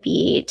advice would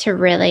be to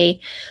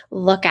really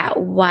look at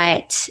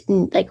where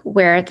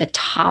the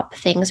top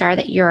things are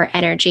that your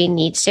energy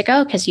needs to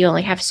go, because you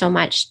only have so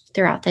much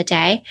throughout the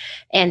day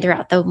and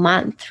throughout the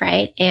month,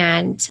 right?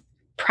 And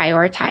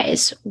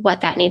prioritize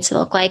what that needs to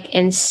look like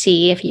and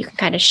see if you can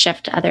kind of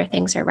shift other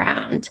things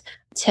around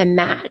to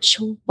match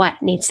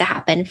what needs to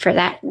happen for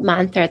that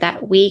month or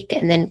that week,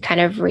 and then kind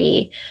of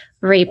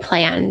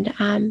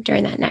replan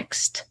during that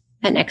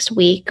next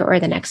week or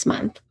the next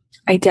month.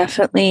 I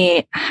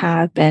definitely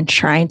have been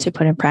trying to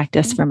put in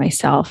practice for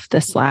myself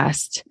this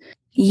last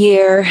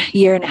year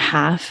and a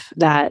half,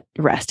 that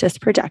rest is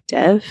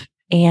productive.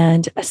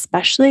 And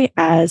especially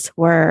as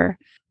we're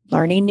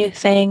learning new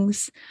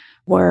things,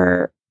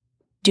 we're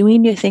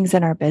doing new things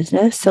in our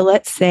business. So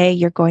let's say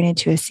you're going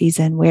into a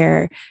season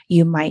where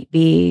you might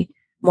be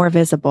more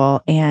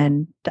visible.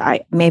 And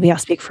maybe I'll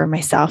speak for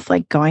myself,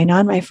 like going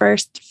on my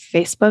first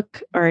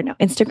Facebook or no,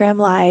 Instagram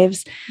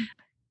lives,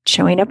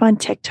 showing up on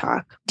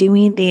TikTok,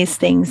 doing these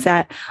things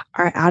that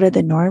are out of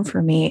the norm for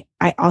me.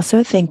 I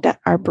also think that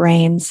our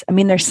brains, I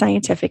mean, there's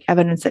scientific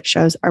evidence that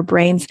shows our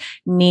brains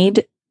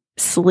need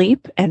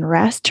sleep and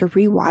rest to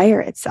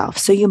rewire itself.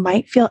 So you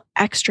might feel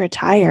extra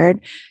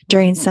tired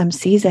during some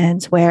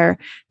seasons where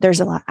there's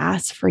a lot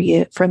asked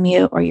from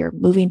you, or you're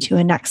moving to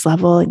a next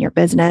level in your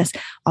business,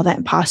 all that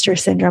imposter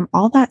syndrome,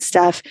 all that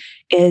stuff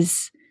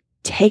is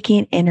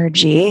taking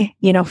energy,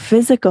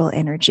 physical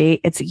energy.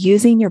 It's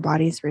using your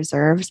body's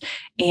reserves,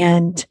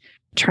 and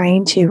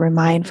trying to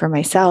remind for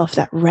myself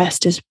that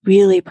rest is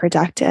really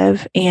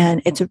productive,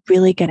 and it's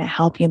really going to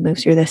help you move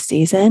through this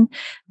season.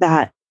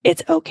 That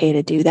it's okay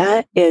to do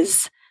that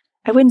is,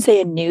 I wouldn't say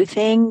a new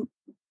thing,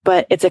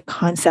 but it's a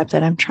concept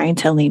that I'm trying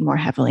to lean more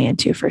heavily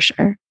into for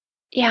sure.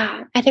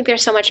 Yeah, I think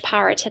there's so much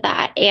power to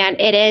that.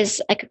 And it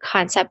is like a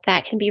concept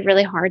that can be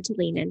really hard to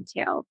lean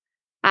into.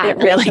 It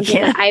really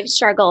can. That I've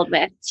struggled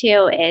with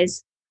too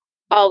is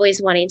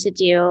always wanting to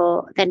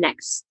do the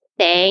next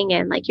thing.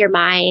 And like your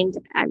mind,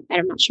 I'm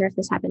not sure if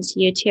this happens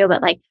to you too,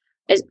 but like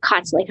is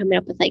constantly coming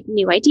up with like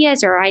new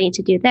ideas, or I need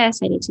to do this,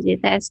 I need to do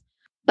this,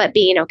 but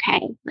being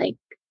okay, like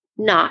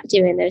not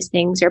doing those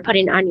things or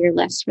putting on your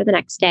list for the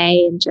next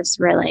day and just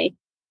really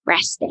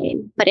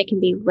resting. But it can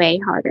be way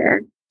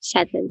harder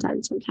said than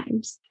done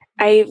sometimes.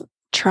 I've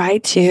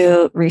tried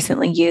to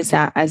recently use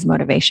that as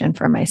motivation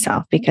for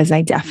myself, because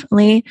I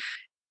definitely,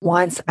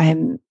 once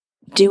I'm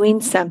doing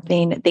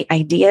something, the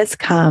ideas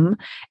come,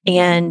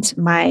 and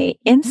my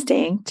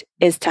instinct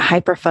is to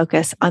hyper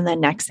focus on the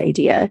next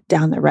idea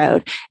down the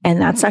road.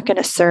 And that's not going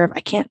to serve.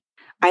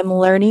 I'm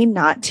learning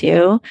not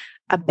to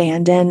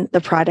abandon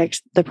the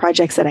projects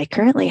that I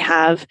currently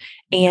have,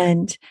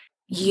 and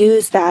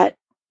use that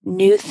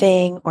new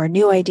thing or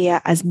new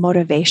idea as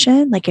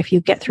motivation. Like if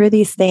you get through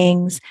these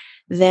things,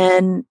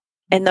 then,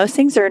 and those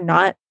things are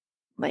not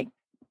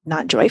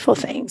joyful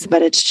things,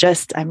 but it's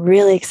just, I'm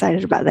really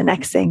excited about the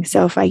next thing.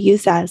 So if I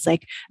use that as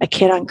like a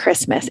kid on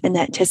Christmas in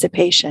the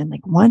anticipation,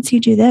 like once you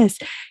do this,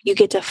 you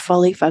get to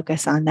fully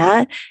focus on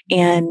that.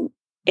 And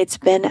it's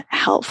been a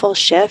helpful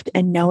shift.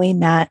 And knowing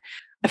that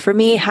for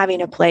me,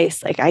 having a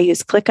place, like I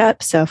use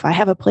ClickUp. So if I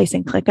have a place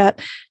in ClickUp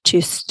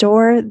to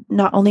store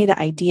not only the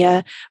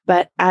idea,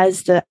 but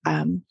as the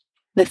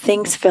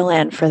things fill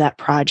in for that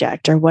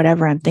project or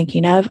whatever I'm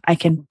thinking of, I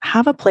can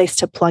have a place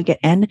to plug it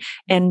in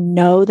and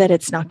know that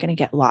it's not going to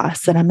get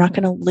lost, that I'm not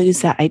going to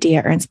lose that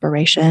idea or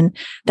inspiration,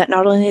 that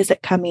not only is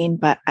it coming,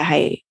 but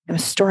I am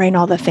storing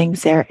all the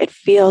things there. It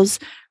feels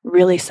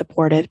really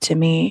supportive to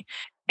me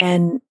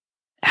and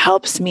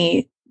helps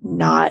me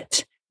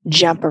not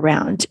jump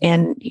around,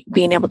 and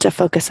being able to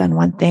focus on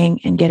one thing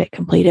and get it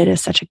completed is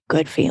such a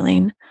good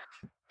feeling.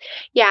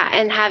 Yeah.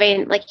 And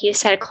having, like you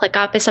said,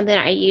 ClickUp is something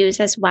I use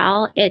as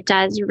well. It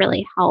does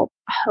really help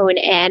hone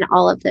in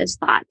all of those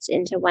thoughts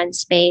into one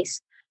space.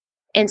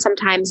 And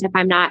sometimes if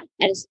I'm not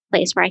at a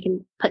place where I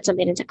can put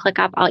something into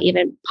ClickUp, I'll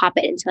even pop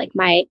it into like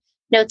my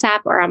notes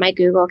app or on my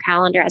Google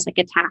Calendar as like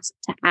a task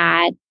to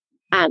add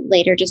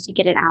later, just to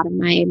get it out of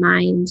my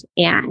mind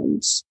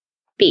and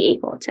be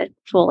able to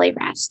fully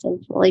rest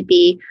and fully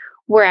be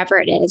wherever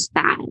it is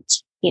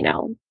that,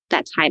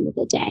 that time of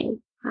the day.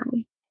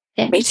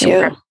 Me too.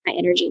 My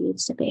energy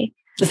needs to be.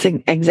 That's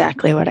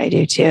exactly what I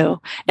do too.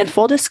 And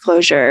full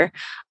disclosure,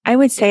 I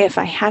would say if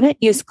I hadn't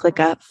used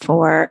ClickUp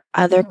for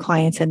other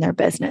clients in their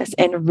business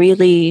and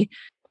really,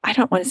 I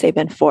don't want to say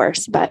been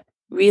forced, but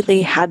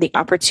really had the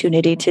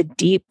opportunity to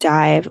deep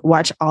dive,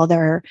 watch all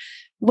their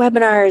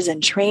webinars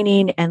and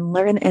training and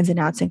learn ins and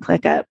outs in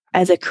ClickUp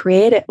as a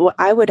creative,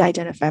 I would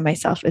identify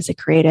myself as a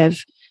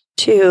creative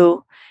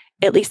too,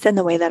 at least in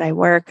the way that I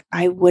work.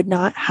 I would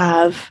not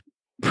have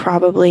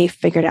probably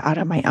figured it out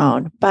on my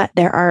own, but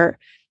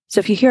so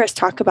if you hear us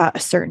talk about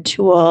a certain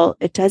tool,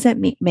 it doesn't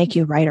make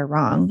you right or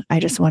wrong. I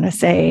just want to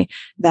say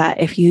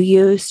that if you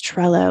use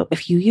Trello,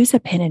 if you use a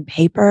pen and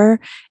paper,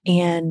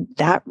 and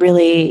that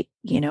really,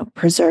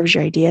 preserves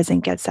your ideas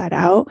and gets that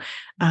out,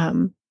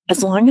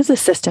 as long as the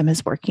system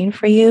is working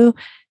for you,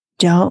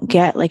 don't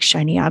get like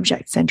shiny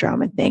object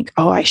syndrome and think,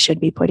 oh, I should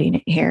be putting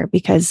it here,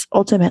 because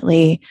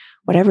ultimately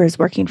whatever is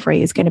working for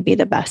you is going to be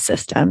the best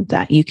system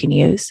that you can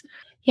use.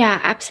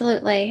 Yeah,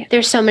 absolutely.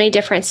 There's so many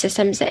different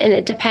systems, and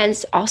it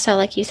depends also,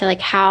 like you said,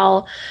 like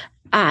how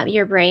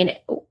your brain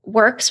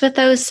works with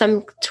those.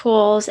 Some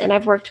tools, and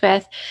I've worked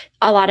with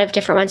a lot of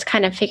different ones,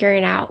 kind of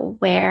figuring out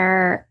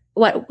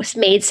what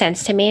made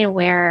sense to me and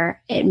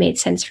where it made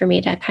sense for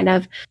me to kind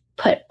of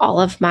put all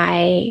of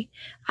my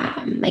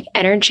like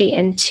energy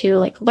into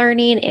like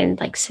learning and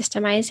like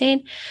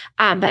systemizing.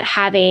 But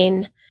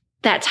having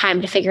that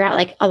time to figure out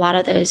like a lot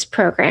of those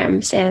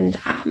programs and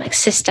like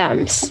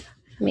systems.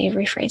 Let me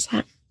rephrase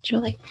that,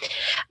 Julie.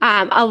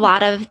 A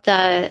lot of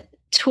the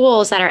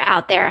tools that are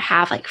out there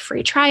have like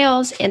free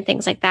trials and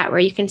things like that, where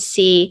you can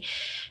see,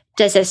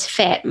 does this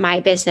fit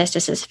my business?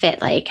 Does this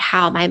fit like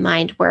how my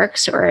mind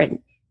works? Or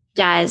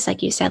does,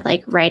 like you said,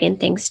 like writing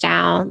things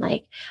down,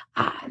 like,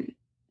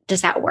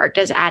 does that work?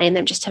 Does adding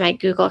them just to my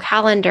Google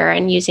Calendar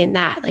and using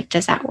that, like,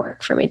 does that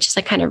work for me? Just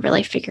like kind of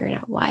really figuring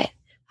out what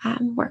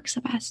works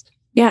the best.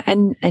 Yeah.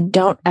 And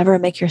don't ever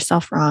make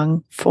yourself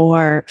wrong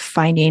for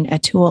finding a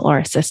tool or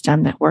a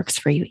system that works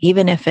for you,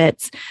 even if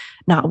it's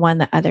not one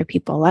that other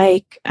people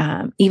like.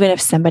 Even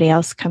if somebody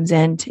else comes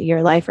into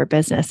your life or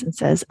business and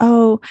says,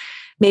 oh,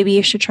 maybe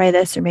you should try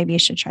this, or maybe you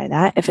should try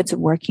that. If it's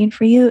working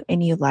for you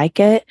and you like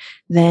it,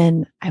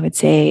 then I would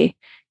say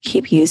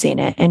keep using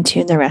it and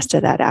tune the rest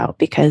of that out,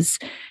 because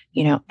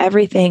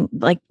everything,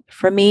 like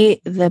for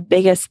me, the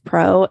biggest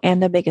pro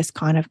and the biggest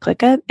con of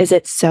ClickUp is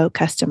it's so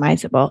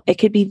customizable. It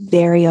could be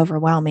very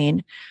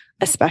overwhelming,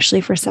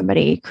 especially for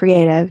somebody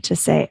creative, to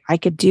say, I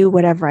could do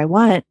whatever I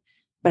want,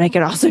 but I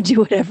could also do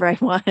whatever I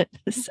want.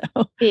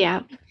 So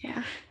yeah.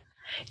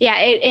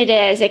 It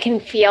is. It can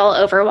feel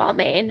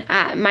overwhelming.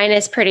 Mine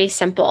is pretty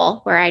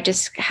simple, where I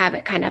just have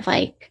it kind of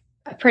like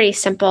a pretty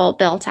simple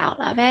built out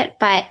of it,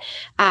 but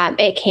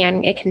it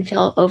can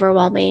feel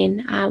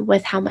overwhelming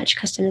with how much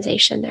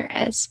customization there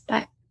is.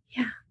 But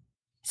yeah.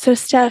 So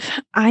Steph,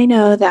 I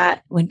know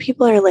that when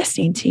people are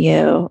listening to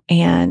you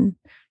and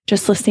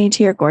just listening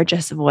to your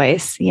gorgeous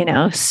voice,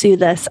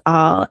 soothe us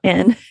all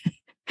and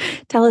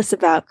tell us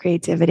about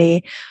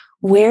creativity.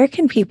 Where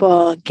can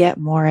people get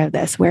more of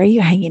this? Where are you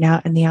hanging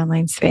out in the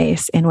online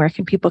space, and where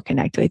can people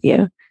connect with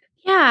you?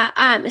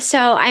 Yeah. So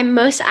I'm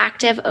most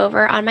active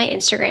over on my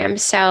Instagram.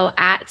 So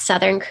at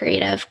Southern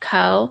Creative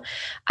Co.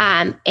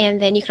 And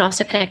then you can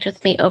also connect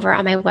with me over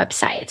on my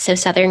website. So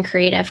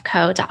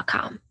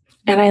southerncreativeco.com.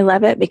 And I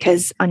love it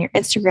because on your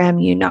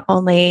Instagram, you not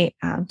only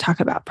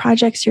talk about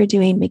projects you're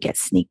doing, we get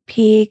sneak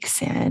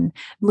peeks and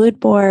mood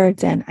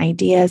boards and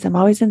ideas. I'm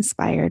always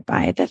inspired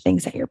by the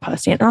things that you're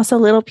posting, and also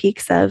little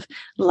peeks of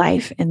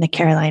life in the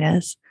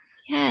Carolinas.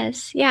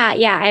 Yes. Yeah.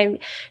 I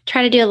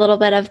try to do a little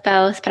bit of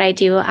both, but I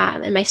do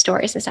in my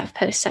stories and stuff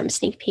post some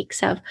sneak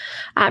peeks of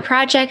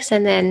projects,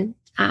 and then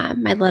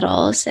my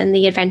littles and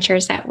the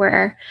adventures that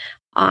we're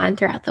on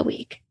throughout the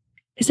week.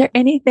 Is there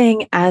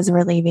anything as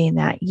we're leaving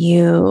that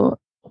you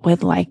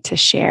would like to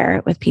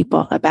share with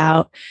people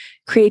about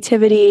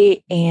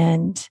creativity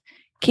and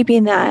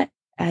keeping that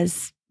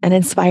as an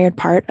inspired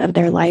part of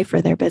their life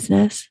or their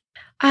business?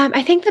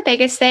 I think the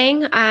biggest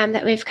thing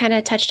that we've kind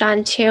of touched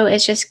on too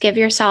is just give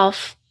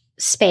yourself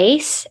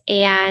space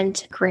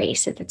and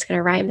grace, if it's going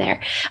to rhyme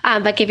there.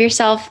 But give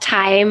yourself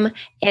time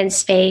and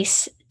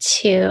space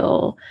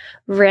to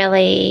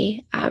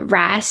really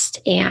rest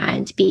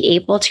and be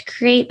able to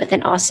create, but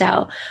then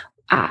also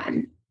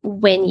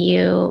when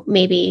you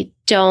maybe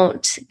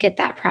don't get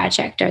that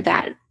project or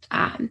that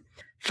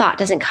thought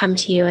doesn't come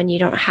to you, and you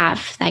don't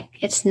have, like,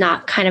 it's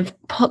not kind of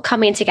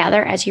coming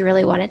together as you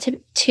really want it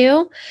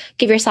to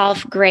give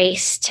yourself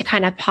grace to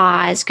kind of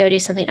pause, go do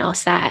something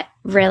else that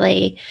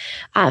really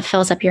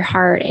fills up your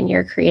heart and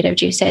your creative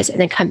juices, and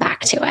then come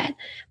back to it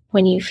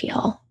when you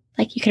feel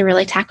like you can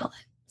really tackle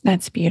it.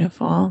 That's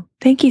beautiful.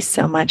 Thank you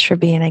so much for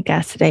being a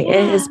guest today. Yeah.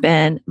 It has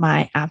been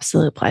my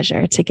absolute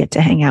pleasure to get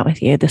to hang out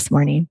with you this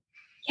morning.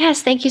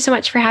 Yes. Thank you so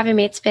much for having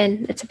me. It's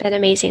been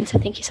amazing. So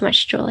thank you so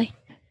much, Julie.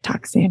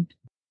 Talk soon.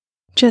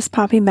 Just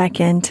popping back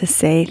in to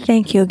say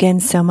thank you again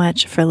so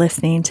much for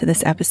listening to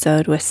this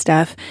episode with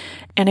Steph.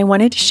 And I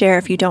wanted to share,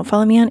 if you don't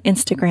follow me on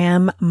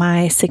Instagram,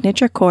 my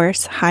signature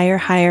course,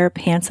 Hire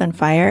Pants on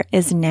Fire,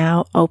 is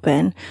now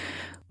open.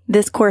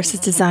 This course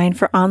is designed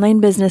for online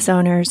business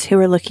owners who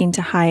are looking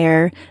to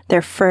hire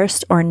their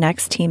first or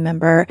next team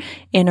member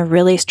in a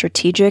really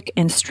strategic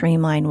and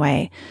streamlined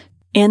way.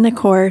 In the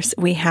course,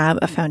 we have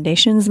a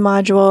foundations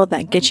module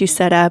that gets you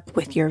set up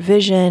with your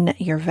vision,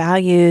 your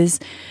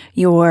values,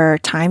 your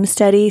time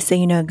study, so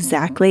you know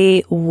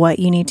exactly what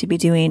you need to be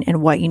doing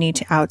and what you need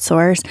to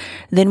outsource.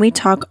 Then we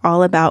talk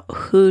all about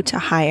who to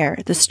hire,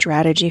 the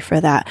strategy for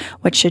that.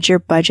 What should your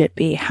budget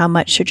be? How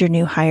much should your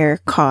new hire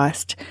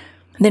cost?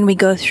 Then we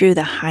go through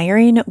the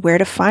hiring, where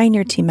to find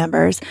your team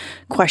members,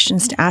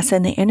 questions to ask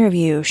in the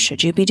interview.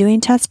 Should you be doing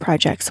test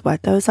projects?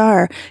 What those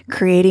are,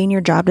 creating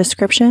your job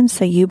description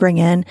so you bring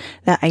in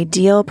the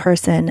ideal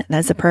person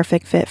that's a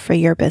perfect fit for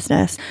your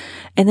business.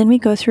 And then we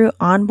go through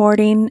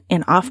onboarding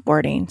and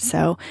offboarding.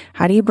 So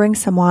how do you bring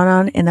someone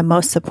on in the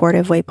most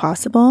supportive way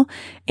possible?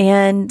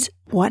 And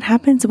what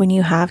happens when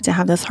you have to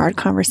have those hard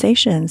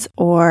conversations,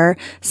 or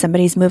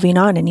somebody's moving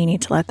on and you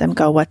need to let them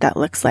go, what that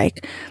looks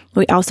like.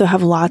 We also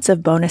have lots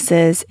of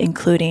bonuses,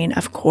 including,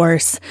 of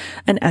course,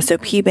 an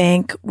SOP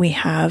bank. We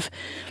have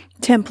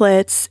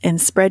templates and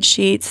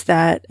spreadsheets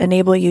that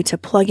enable you to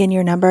plug in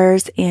your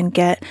numbers and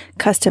get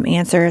custom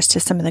answers to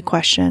some of the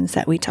questions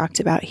that we talked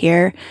about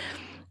here.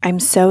 I'm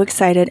so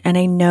excited, and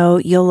I know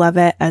you'll love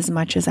it as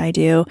much as I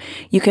do.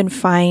 You can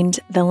find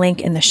the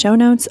link in the show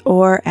notes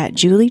or at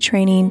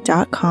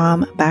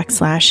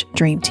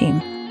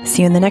julietraining.com/dreamteam.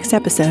 See you in the next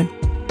episode.